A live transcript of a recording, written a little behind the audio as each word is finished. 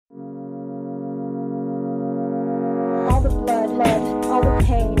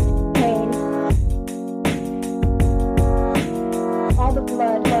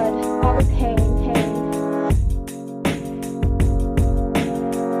all the pain.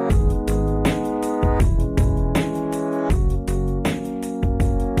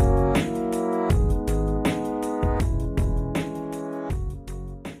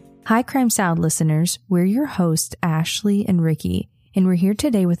 Hi, Crime Salad listeners. We're your hosts, Ashley and Ricky, and we're here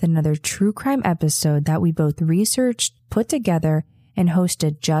today with another true crime episode that we both researched, put together, and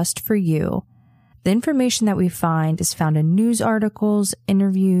hosted just for you. The information that we find is found in news articles,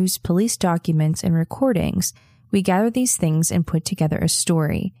 interviews, police documents, and recordings. We gather these things and put together a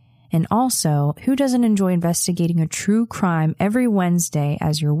story. And also, who doesn't enjoy investigating a true crime every Wednesday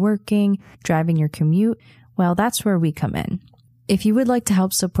as you're working, driving your commute? Well, that's where we come in. If you would like to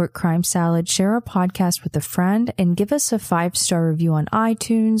help support Crime Salad, share our podcast with a friend and give us a 5-star review on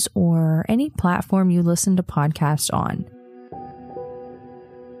iTunes or any platform you listen to podcasts on.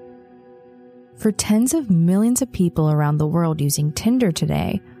 For tens of millions of people around the world using Tinder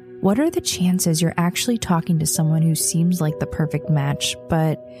today, what are the chances you're actually talking to someone who seems like the perfect match,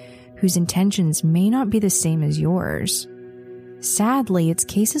 but whose intentions may not be the same as yours? Sadly, it's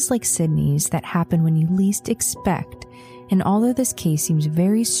cases like Sydney's that happen when you least expect. And although this case seems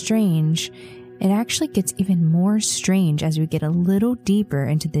very strange, it actually gets even more strange as we get a little deeper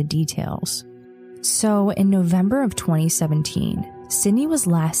into the details. So, in November of 2017, Sydney was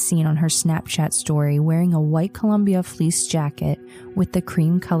last seen on her Snapchat story wearing a white Columbia fleece jacket with the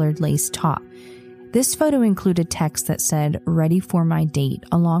cream-colored lace top. This photo included text that said, "Ready for my date,"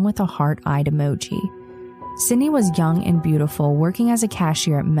 along with a heart-eyed emoji. Sydney was young and beautiful, working as a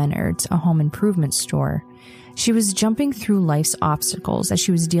cashier at Menards, a home improvement store. She was jumping through life's obstacles as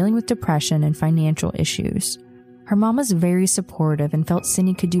she was dealing with depression and financial issues. Her mom was very supportive and felt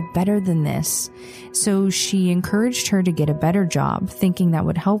Sydney could do better than this, so she encouraged her to get a better job, thinking that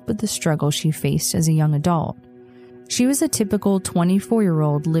would help with the struggle she faced as a young adult. She was a typical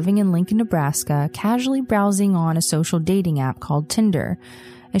 24-year-old living in Lincoln, Nebraska, casually browsing on a social dating app called Tinder,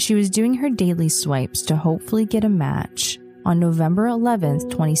 as she was doing her daily swipes to hopefully get a match. On November 11th,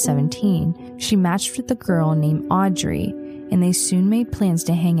 2017, she matched with a girl named Audrey, and they soon made plans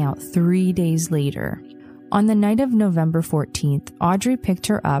to hang out 3 days later. On the night of November 14th, Audrey picked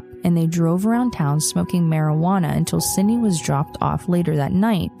her up, and they drove around town smoking marijuana until Sydney was dropped off later that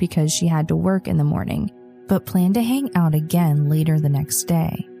night because she had to work in the morning, but planned to hang out again later the next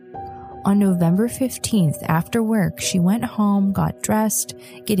day. On November 15th, after work, she went home, got dressed,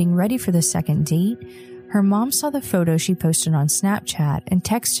 getting ready for the second date. Her mom saw the photo she posted on Snapchat and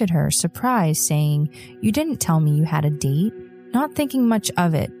texted her, surprised, saying, "You didn't tell me you had a date?" Not thinking much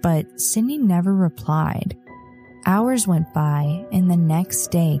of it, but Sydney never replied. Hours went by, and the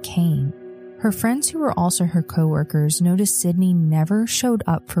next day came. Her friends who were also her coworkers noticed Sydney never showed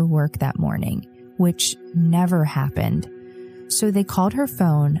up for work that morning, which never happened. So they called her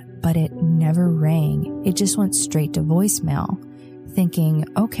phone, but it never rang. It just went straight to voicemail, thinking,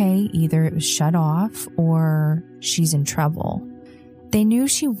 okay, either it was shut off or she's in trouble. They knew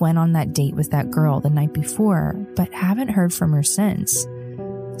she went on that date with that girl the night before, but haven't heard from her since.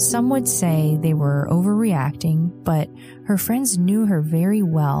 Some would say they were overreacting, but her friends knew her very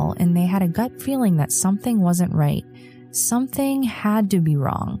well and they had a gut feeling that something wasn't right. Something had to be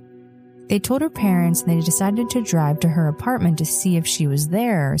wrong. They told her parents and they decided to drive to her apartment to see if she was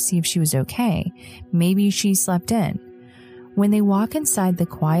there, see if she was okay. Maybe she slept in. When they walk inside the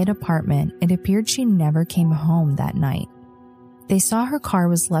quiet apartment, it appeared she never came home that night. They saw her car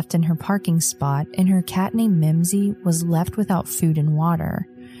was left in her parking spot and her cat named Mimsy was left without food and water,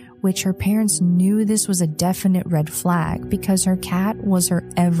 which her parents knew this was a definite red flag because her cat was her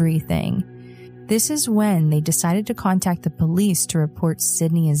everything. This is when they decided to contact the police to report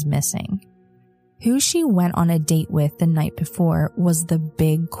Sydney is missing. Who she went on a date with the night before was the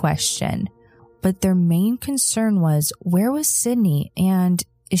big question. But their main concern was, where was Sydney and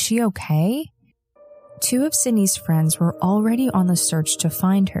is she okay? Two of Sydney's friends were already on the search to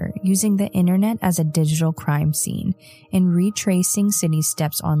find her, using the internet as a digital crime scene and retracing Sydney's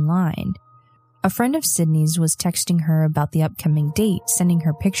steps online. A friend of Sydney's was texting her about the upcoming date, sending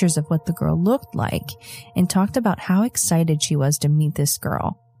her pictures of what the girl looked like, and talked about how excited she was to meet this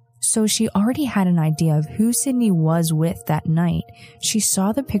girl. So she already had an idea of who Sydney was with that night. She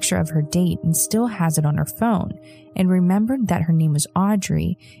saw the picture of her date and still has it on her phone, and remembered that her name was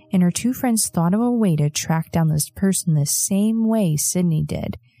Audrey, and her two friends thought of a way to track down this person the same way Sydney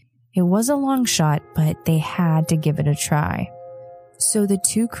did. It was a long shot, but they had to give it a try. So the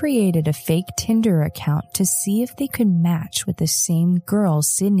two created a fake Tinder account to see if they could match with the same girl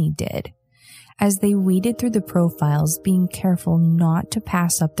Sydney did. As they weeded through the profiles, being careful not to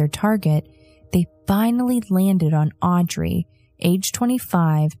pass up their target, they finally landed on Audrey, age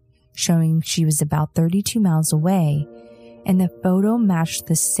 25, showing she was about 32 miles away, and the photo matched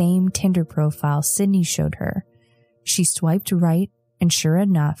the same Tinder profile Sydney showed her. She swiped right, and sure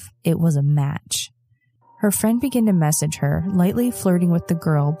enough, it was a match. Her friend began to message her, lightly flirting with the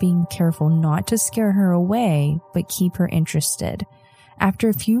girl, being careful not to scare her away, but keep her interested. After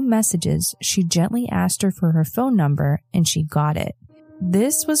a few messages, she gently asked her for her phone number, and she got it.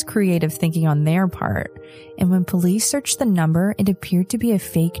 This was creative thinking on their part, and when police searched the number, it appeared to be a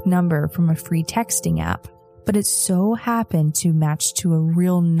fake number from a free texting app. But it so happened to match to a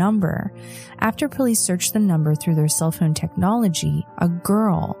real number. After police searched the number through their cell phone technology, a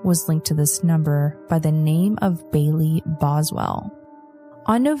girl was linked to this number by the name of Bailey Boswell.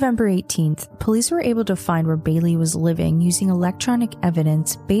 On November 18th, police were able to find where Bailey was living using electronic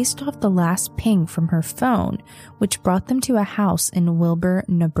evidence based off the last ping from her phone, which brought them to a house in Wilbur,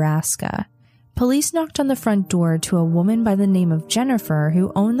 Nebraska. Police knocked on the front door to a woman by the name of Jennifer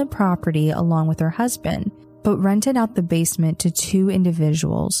who owned the property along with her husband, but rented out the basement to two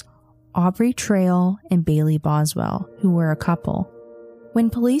individuals, Aubrey Trail and Bailey Boswell, who were a couple.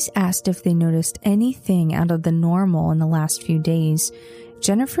 When police asked if they noticed anything out of the normal in the last few days,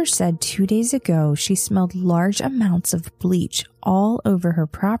 Jennifer said 2 days ago she smelled large amounts of bleach all over her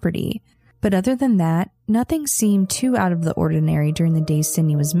property. But other than that, nothing seemed too out of the ordinary during the days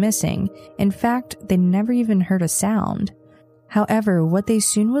Sydney was missing. In fact, they never even heard a sound. However, what they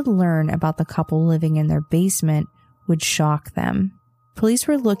soon would learn about the couple living in their basement would shock them. Police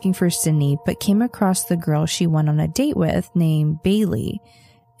were looking for Sydney, but came across the girl she went on a date with named Bailey.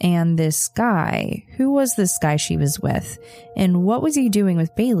 And this guy, who was this guy she was with? And what was he doing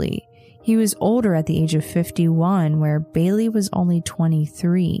with Bailey? He was older at the age of 51, where Bailey was only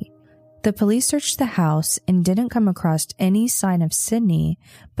 23. The police searched the house and didn't come across any sign of Sydney,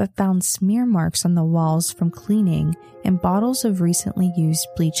 but found smear marks on the walls from cleaning and bottles of recently used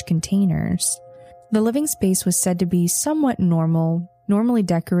bleach containers. The living space was said to be somewhat normally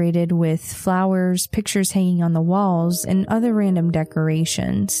decorated with flowers, pictures hanging on the walls, and other random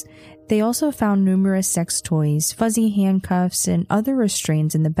decorations. They also found numerous sex toys, fuzzy handcuffs, and other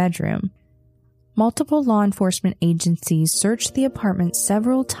restraints in the bedroom. Multiple law enforcement agencies searched the apartment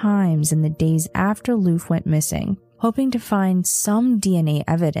several times in the days after Loofe went missing, hoping to find some DNA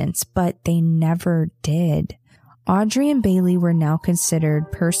evidence, but they never did. Audrey and Bailey were now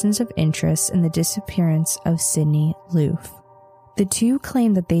considered persons of interest in the disappearance of Sydney Loofe. The two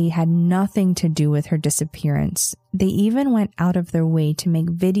claimed that they had nothing to do with her disappearance. They even went out of their way to make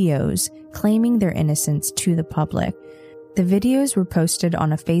videos claiming their innocence to the public. The videos were posted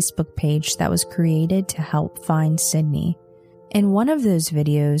on a Facebook page that was created to help find Sydney. In one of those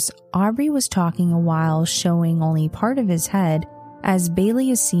videos, Aubrey was talking a while, showing only part of his head, as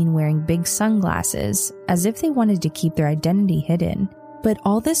Bailey is seen wearing big sunglasses, as if they wanted to keep their identity hidden. But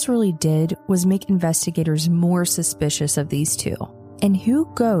all this really did was make investigators more suspicious of these two. And who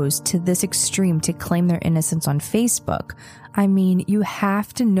goes to this extreme to claim their innocence on Facebook? I mean, you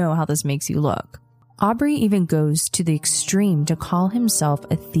have to know how this makes you look. Aubrey even goes to the extreme to call himself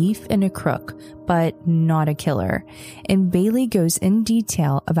a thief and a crook, but not a killer. And Bailey goes in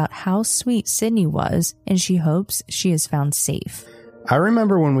detail about how sweet Sydney was, and she hopes she is found safe. I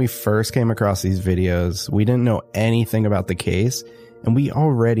remember when we first came across these videos, we didn't know anything about the case, and we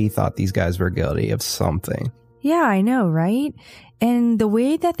already thought these guys were guilty of something. Yeah, I know, right? And the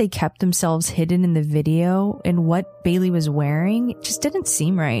way that they kept themselves hidden in the video and what Bailey was wearing just didn't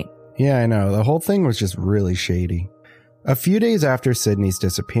seem right. Yeah, I know. The whole thing was just really shady. A few days after Sydney's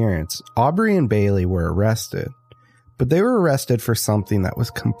disappearance, Aubrey and Bailey were arrested. But they were arrested for something that was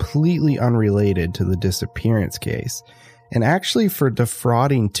completely unrelated to the disappearance case, and actually for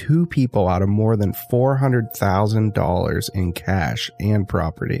defrauding two people out of more than $400,000 in cash and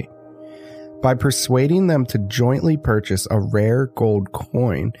property. By persuading them to jointly purchase a rare gold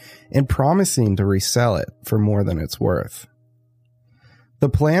coin and promising to resell it for more than it's worth. The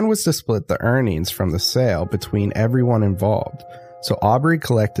plan was to split the earnings from the sale between everyone involved, so Aubrey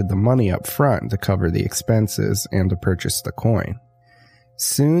collected the money up front to cover the expenses and to purchase the coin.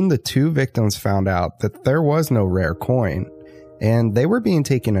 Soon, the two victims found out that there was no rare coin, and they were being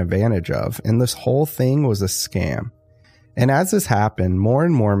taken advantage of, and this whole thing was a scam. And as this happened, more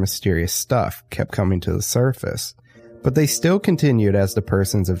and more mysterious stuff kept coming to the surface, but they still continued as the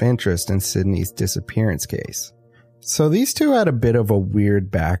persons of interest in Sydney's disappearance case. So these two had a bit of a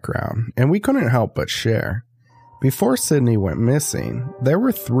weird background, and we couldn't help but share. Before Sydney went missing, there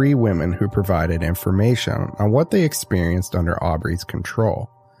were 3 women who provided information on what they experienced under Aubrey's control.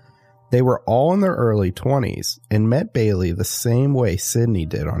 They were all in their early 20s and met Bailey the same way Sydney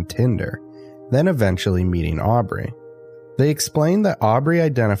did on Tinder, then eventually meeting Aubrey. They explained that Aubrey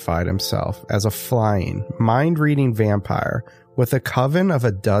identified himself as a flying, mind-reading vampire with a coven of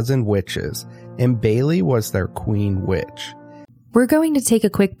 12 witches, and Bailey was their queen witch. We're going to take a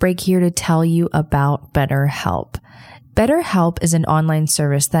quick break here to tell you about BetterHelp. BetterHelp is an online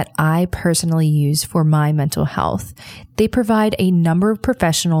service that I personally use for my mental health. They provide a number of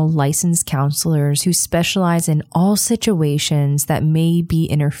professional licensed counselors who specialize in all situations that may be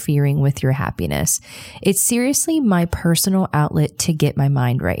interfering with your happiness. It's seriously my personal outlet to get my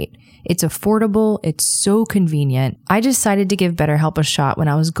mind right. It's affordable. It's so convenient. I decided to give BetterHelp a shot when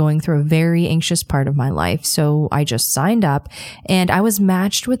I was going through a very anxious part of my life. So I just signed up and I was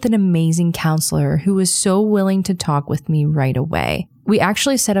matched with an amazing counselor who was so willing to talk with me right away. We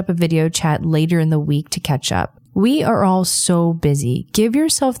actually set up a video chat later in the week to catch up. We are all so busy. Give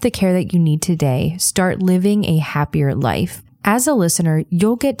yourself the care that you need today. Start living a happier life. As a listener,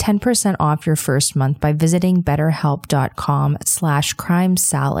 you'll get 10% off your first month by visiting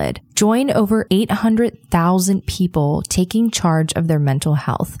betterhelp.com/crimesalad. Join over 800,000 people taking charge of their mental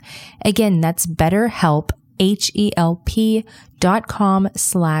health. Again, that's BetterHelp,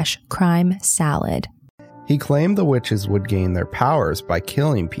 HELP.com/crimesalad. He claimed the witches would gain their powers by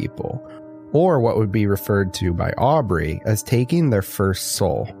killing people, or what would be referred to by Aubrey as taking their first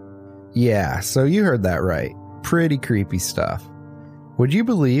soul. Yeah, so you heard that right. Pretty creepy stuff. Would you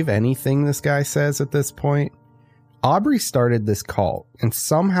believe anything this guy says at this point? Aubrey started this cult and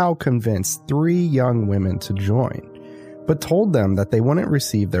somehow convinced 3 young women to join, but told them that they wouldn't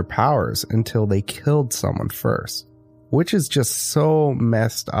receive their powers until they killed someone first, which is just so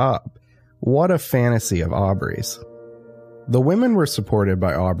messed up. What a fantasy of Aubrey's. The women were supported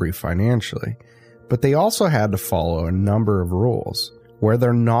by Aubrey financially, but they also had to follow a number of rules where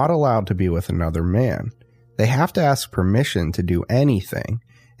they're not allowed to be with another man. They have to ask permission to do anything,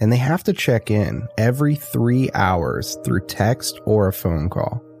 and they have to check in every 3 hours through text or a phone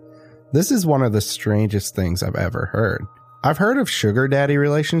call. This is one of the strangest things I've ever heard. I've heard of sugar daddy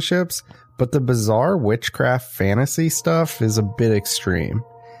relationships, but the bizarre witchcraft fantasy stuff is a bit extreme.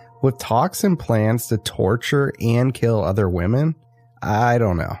 With talks and plans to torture and kill other women, I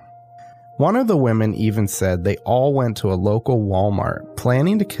don't know. One of the women even said they all went to a local Walmart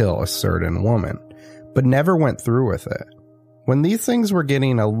planning to kill a certain woman, but never went through with it. When these things were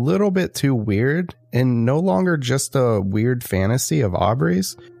getting a little bit too weird and no longer just a weird fantasy of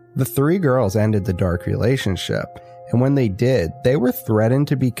Aubrey's, the 3 girls ended the dark relationship, and when they did, they were threatened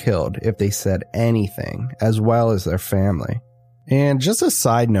to be killed if they said anything, as well as their family. And just a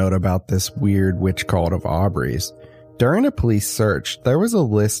side note about this weird witch cult of Aubrey's, during a police search, there was a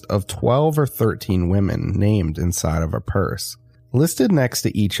list of 12 or 13 women named inside of a purse. Listed next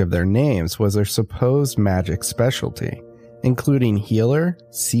to each of their names was their supposed magic specialty, including healer,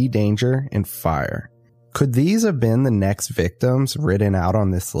 sea danger, and fire. Could these have been the next victims written out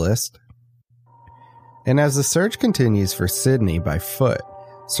on this list? And as the search continues for Sydney by foot,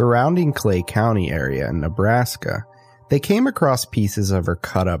 surrounding Clay County area in Nebraska, they came across pieces of her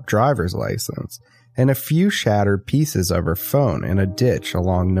cut-up driver's license and a few shattered pieces of her phone in a ditch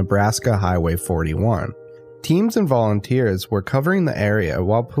along Nebraska Highway 41. Teams and volunteers were covering the area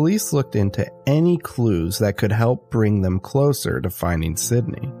while police looked into any clues that could help bring them closer to finding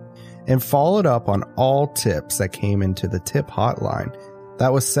Sydney, and followed up on all tips that came into the tip hotline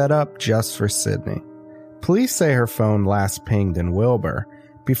that was set up just for Sydney. Police say her phone last pinged in Wilbur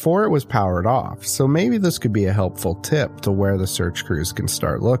before it was powered off, so maybe this could be a helpful tip to where the search crews can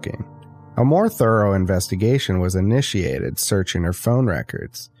start looking. A more thorough investigation was initiated searching her phone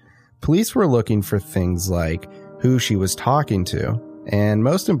records. Police were looking for things like who she was talking to, and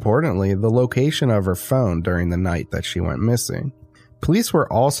most importantly, the location of her phone during the night that she went missing. Police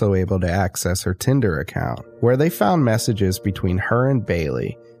were also able to access her Tinder account, where they found messages between her and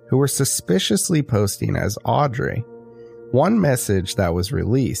Bailey, who were suspiciously posting as Audrey. One message that was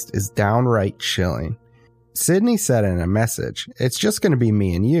released is downright chilling. Sydney said in a message, "It's just going to be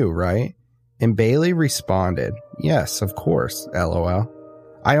me and you, right?" And Bailey responded, "Yes, of course, LOL.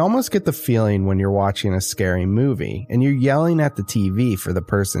 I almost get the feeling when you're watching a scary movie and you're yelling at the TV for the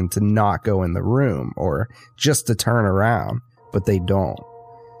person to not go in the room or just to turn around, but they don't.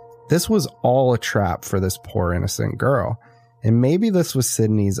 This was all a trap for this poor innocent girl. And maybe this was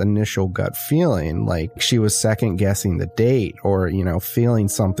Sydney's initial gut feeling, like she was second guessing the date or, feeling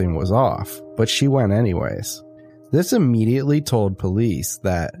something was off, but she went anyways. This immediately told police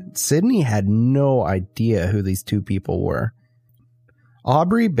that Sydney had no idea who these 2 people were.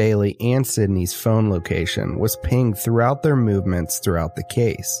 Aubrey, Bailey, and Sydney's phone location was pinged throughout their movements throughout the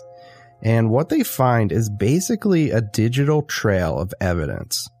case, and what they find is basically a digital trail of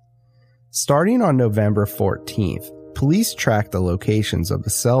evidence. Starting on November 14th, Police tracked the locations of the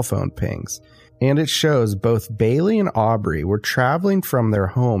cell phone pings, and it shows both Bailey and Aubrey were traveling from their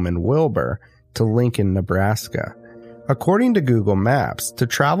home in Wilbur to Lincoln, Nebraska. According to Google Maps, to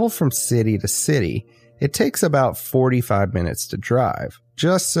travel from city to city, it takes about 45 minutes to drive,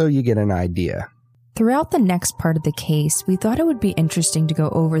 just so you get an idea. Throughout the next part of the case, we thought it would be interesting to go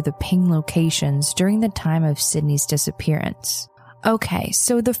over the ping locations during the time of Sydney's disappearance. Okay,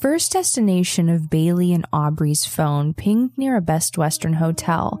 so the first destination of Bailey and Aubrey's phone pinged near a Best Western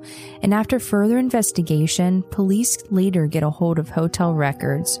hotel, and after further investigation, police later get a hold of hotel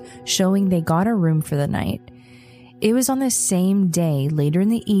records showing they got a room for the night. It was on the same day, later in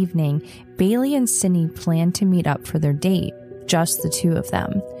the evening, Bailey and Sydney planned to meet up for their date, just the two of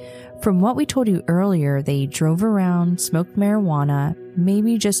them. From what we told you earlier, they drove around, smoked marijuana,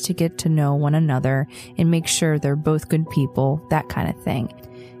 maybe just to get to know one another and make sure they're both good people, that kind of thing.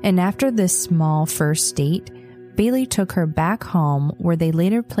 And after this small first date, Bailey took her back home where they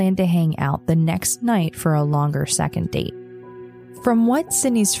later planned to hang out the next night for a longer second date. From what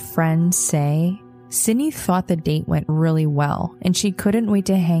Sydney's friends say, Sydney thought the date went really well and she couldn't wait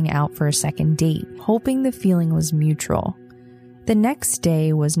to hang out for a second date, hoping the feeling was mutual. The next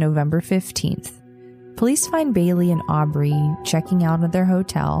day was November 15th. Police find Bailey and Aubrey checking out of their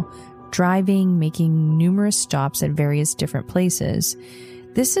hotel, driving, making numerous stops at various different places.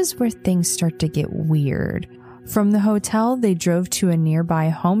 This is where things start to get weird. From the hotel, they drove to a nearby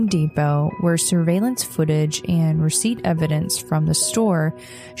Home Depot where surveillance footage and receipt evidence from the store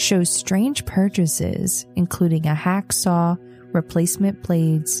shows strange purchases, including a hacksaw, replacement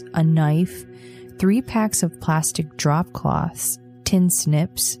blades, a knife, 3 packs of plastic drop cloths, tin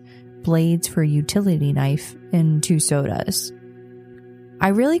snips, blades for a utility knife, and 2 sodas. I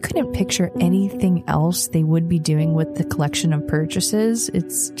really couldn't picture anything else they would be doing with the collection of purchases.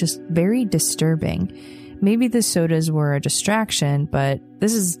 It's just very disturbing. Maybe the sodas were a distraction, but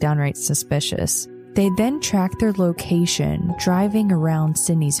this is downright suspicious. They then tracked their location, driving around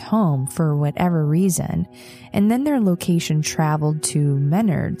Sydney's home for whatever reason, and then their location traveled to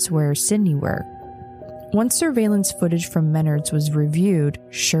Menard's where Sydney worked. Once surveillance footage from Menard's was reviewed,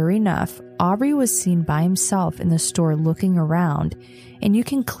 sure enough, Aubrey was seen by himself in the store looking around, and you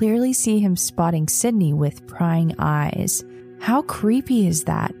can clearly see him spotting Sydney with prying eyes. How creepy is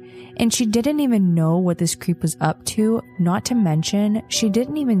that? And she didn't even know what this creep was up to, not to mention, she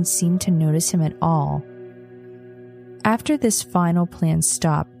didn't even seem to notice him at all. After this final planned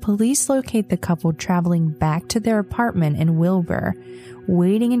stop, police locate the couple traveling back to their apartment in Wilbur,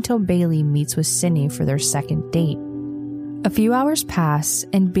 waiting until Bailey meets with Sydney for their second date. A few hours pass,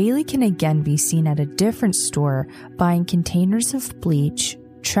 and Bailey can again be seen at a different store buying containers of bleach,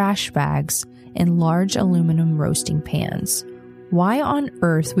 trash bags, and large aluminum roasting pans. Why on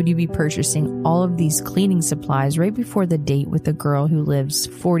earth would you be purchasing all of these cleaning supplies right before the date with a girl who lives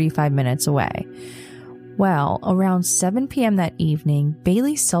 45 minutes away? Well, around 7 p.m. that evening,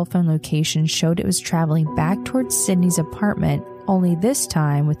 Bailey's cell phone location showed it was traveling back towards Sydney's apartment, only this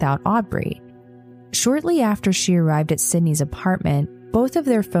time without Aubrey. Shortly after she arrived at Sydney's apartment, both of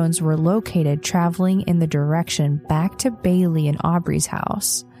their phones were located traveling in the direction back to Bailey and Aubrey's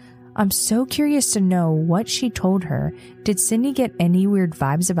house. I'm so curious to know what she told her. Did Sydney get any weird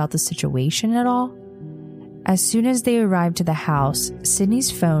vibes about the situation at all? As soon as they arrived to the house, Sydney's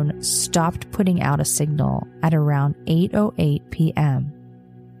phone stopped putting out a signal at around 8:08 p.m.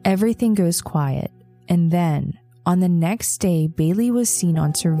 Everything goes quiet, and then, on the next day, Bailey was seen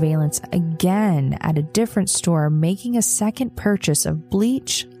on surveillance again at a different store making a second purchase of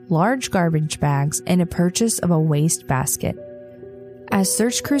bleach, large garbage bags, and a purchase of a waste basket. As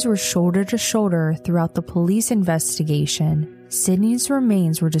search crews were shoulder to shoulder throughout the police investigation, Sydney's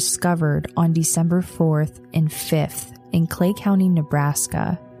remains were discovered on December 4th and 5th in Clay County,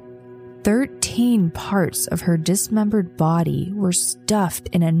 Nebraska. 13 parts of her dismembered body were stuffed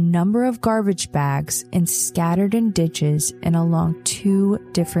in a number of garbage bags and scattered in ditches and along 2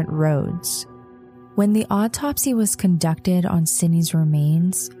 different roads. When the autopsy was conducted on Sydney's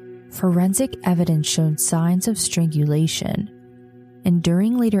remains, forensic evidence showed signs of strangulation. And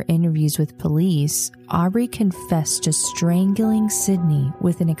during later interviews with police, Aubrey confessed to strangling Sydney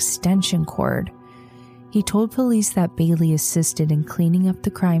with an extension cord. He told police that Bailey assisted in cleaning up the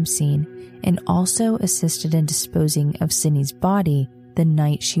crime scene and also assisted in disposing of Sydney's body the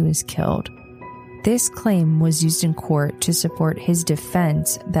night she was killed. This claim was used in court to support his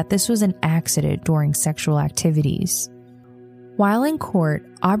defense that this was an accident during sexual activities. While in court,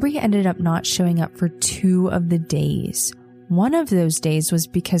 Aubrey ended up not showing up for 2 of the days. One of those days was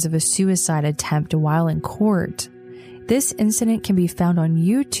because of a suicide attempt while in court. This incident can be found on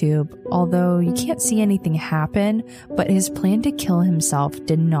YouTube, although you can't see anything happen, but his plan to kill himself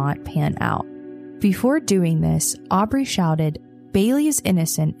did not pan out. Before doing this, Aubrey shouted, "Bailey is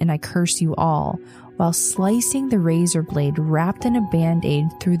innocent and I curse you all," while slicing the razor blade wrapped in a band-aid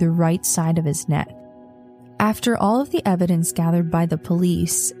through the right side of his neck. After all of the evidence gathered by the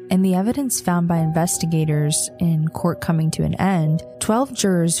police and the evidence found by investigators in court coming to an end, 12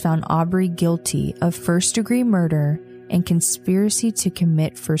 jurors found Aubrey guilty of first-degree murder and conspiracy to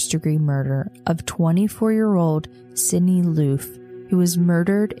commit first-degree murder of 24-year-old Sydney Loofe, who was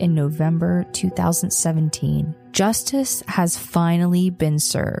murdered in November 2017. Justice has finally been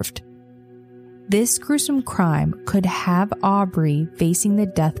served. This gruesome crime could have Aubrey facing the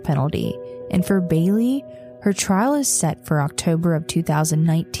death penalty, and for Bailey, her trial is set for October of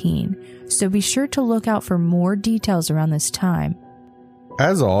 2019, so be sure to look out for more details around this time.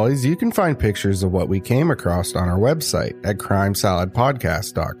 As always, you can find pictures of what we came across on our website at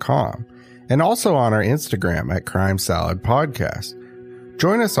crimesaladpodcast.com and also on our Instagram at crimesaladpodcast.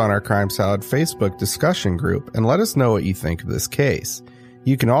 Join us on our Crime Salad Facebook discussion group and let us know what you think of this case.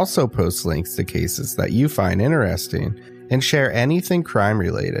 You can also post links to cases that you find interesting and share anything crime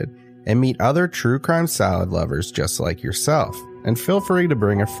related and meet other true crime salad lovers just like yourself. And feel free to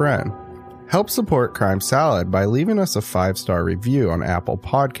bring a friend. Help support Crime Salad by leaving us a 5-star review on Apple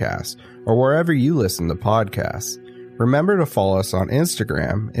Podcasts or wherever you listen to podcasts. Remember to follow us on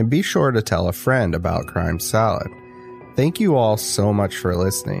Instagram and be sure to tell a friend about Crime Salad. Thank you all so much for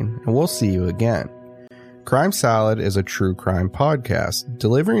listening, and we'll see you again. Crime Salad is a true crime podcast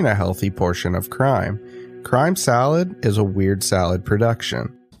delivering a healthy portion of crime. Crime Salad is a Weird Salad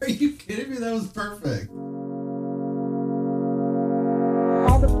production. Are you kidding me? That was perfect.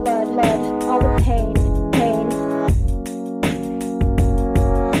 All the blood, all the pain.